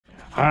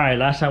All right,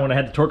 last time when I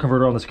had the torque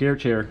converter on the scare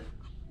chair,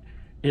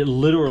 it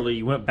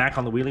literally went back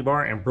on the wheelie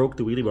bar and broke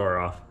the wheelie bar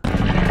off.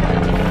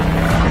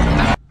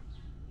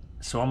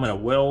 So I'm gonna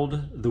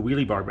weld the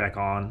wheelie bar back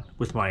on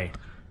with my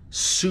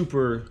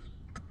super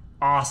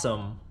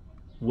awesome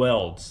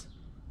welds.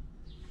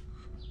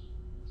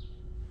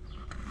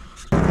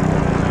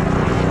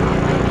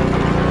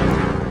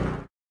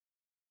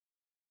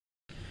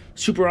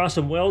 Super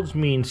awesome welds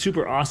mean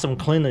super awesome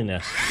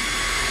cleanliness.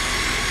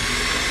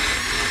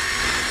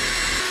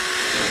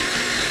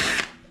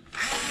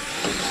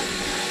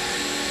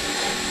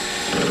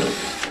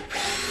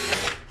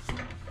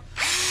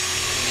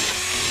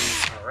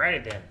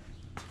 Alrighty then.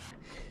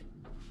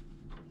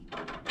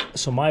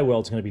 So my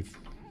weld's gonna be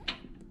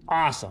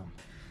awesome.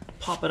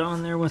 Pop it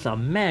on there with a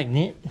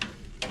magnet.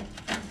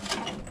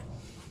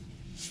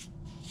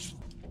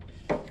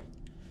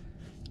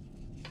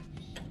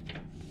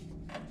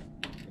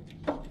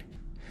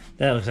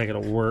 That looks like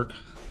it'll work.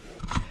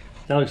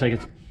 That looks like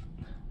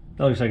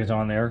it's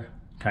on there,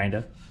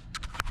 kinda.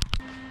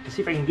 Let's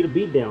see if I can get a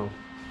bead down.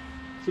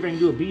 See if I can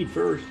do a bead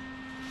first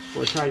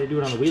before I try to do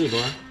it on the wheelie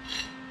bar.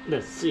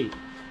 Let's see.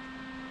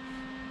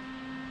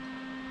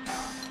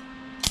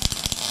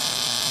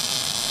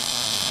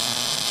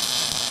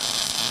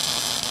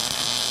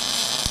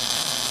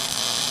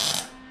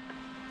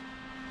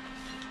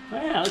 Oh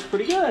yeah, that's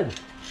pretty good.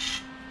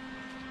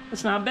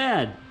 That's not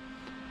bad.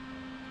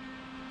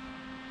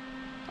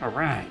 All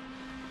right.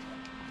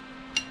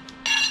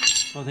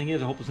 Well, the thing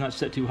is, I hope it's not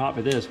set too hot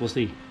for this. We'll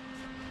see.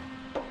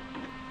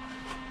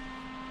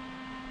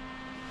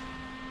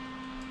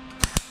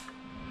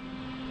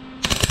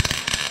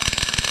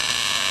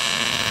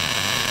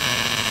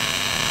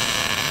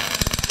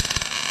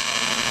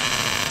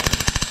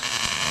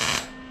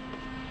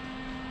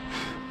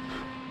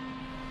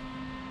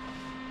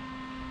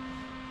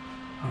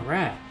 All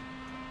right.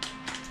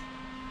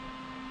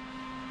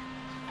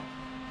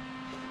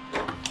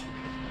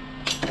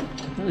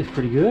 That looks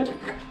pretty good.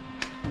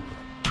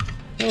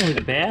 That don't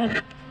look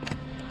bad.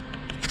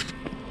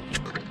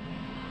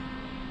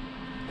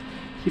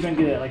 See if I can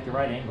get it at like the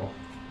right angle.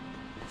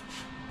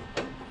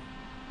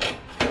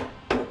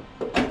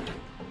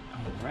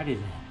 Alrighty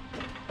then.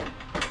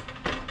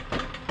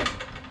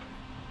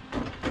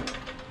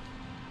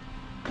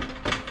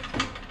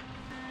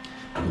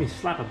 Let me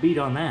slap a bead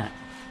on that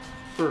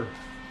first.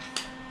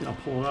 Then I'll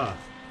pull it off.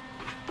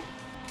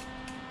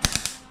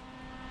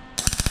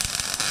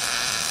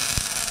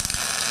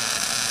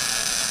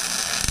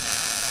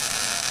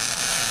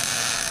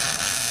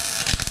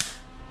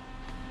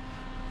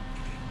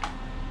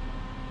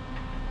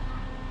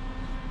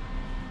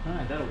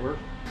 Alright, that'll work.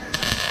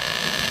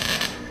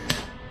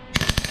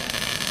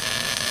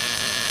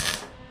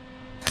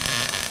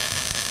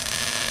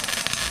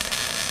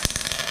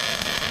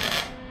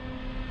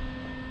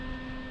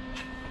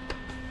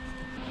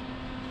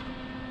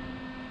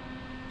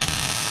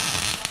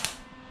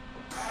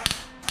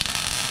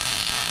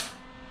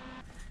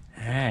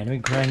 Alright, let me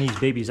grind these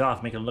babies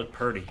off, make them look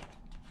pretty.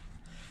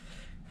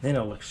 Then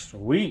it'll look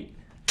sweet.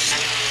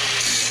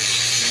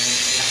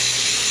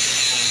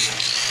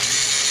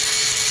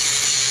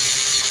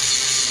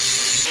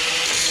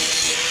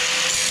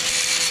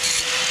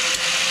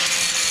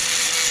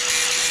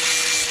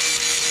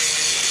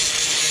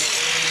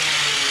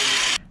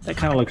 That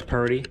kind of looks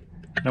pretty.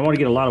 And I want to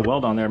get a lot of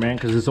weld on there, man,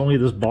 because it's only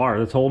this bar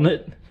that's holding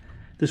it.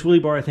 This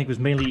wheelie bar I think was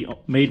mainly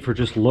made for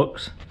just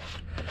looks.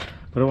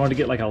 But I wanted to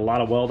get like a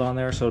lot of weld on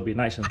there so it'd be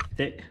nice and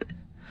thick.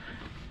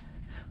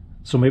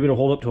 So maybe it'll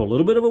hold up to a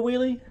little bit of a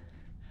wheelie.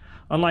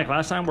 Unlike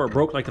last time where it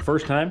broke like the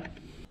first time.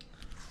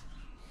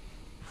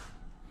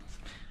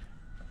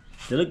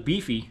 They look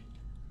beefy.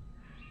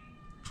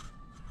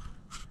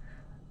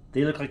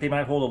 They look like they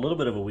might hold a little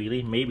bit of a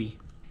wheelie, maybe.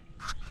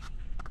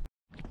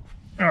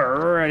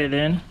 Alrighty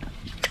then.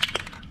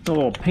 A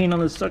little paint on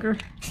this sucker.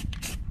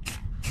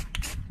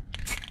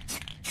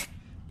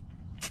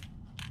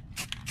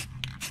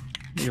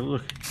 You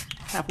look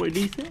halfway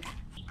decent.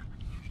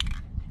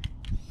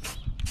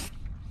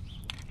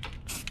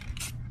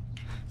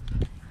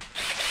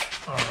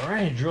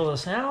 Alright, drill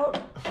this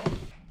out.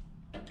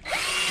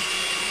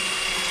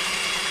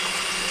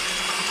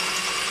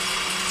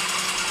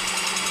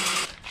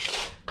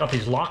 Got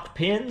these locked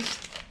pins.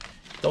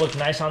 They'll look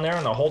nice on there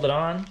and I'll hold it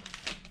on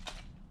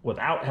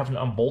without having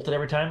to unbolt it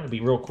every time. It'll be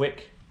real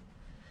quick.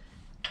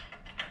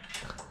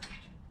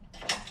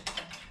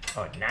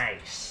 Oh,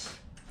 nice.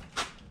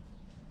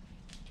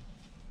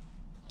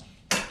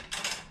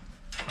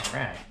 All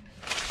right.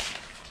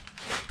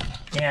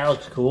 Yeah, that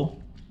looks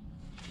cool.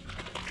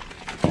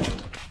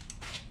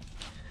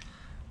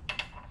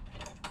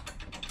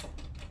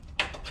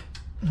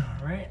 All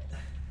right.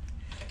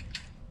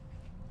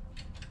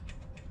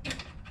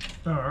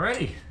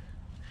 Alrighty.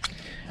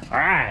 All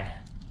right.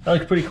 That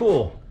looks pretty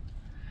cool.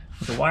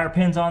 With the wire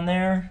pins on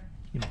there,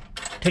 you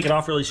take it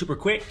off really super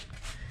quick.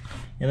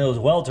 And those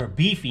welds are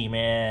beefy,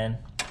 man.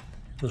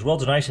 Those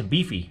welds are nice and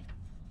beefy.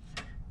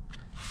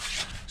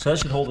 So that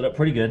should hold it up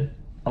pretty good.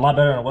 A lot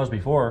better than it was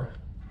before.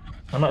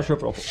 I'm not sure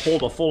if it'll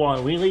hold a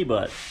full-on wheelie,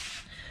 but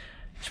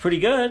It's pretty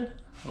good.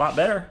 A lot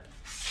better.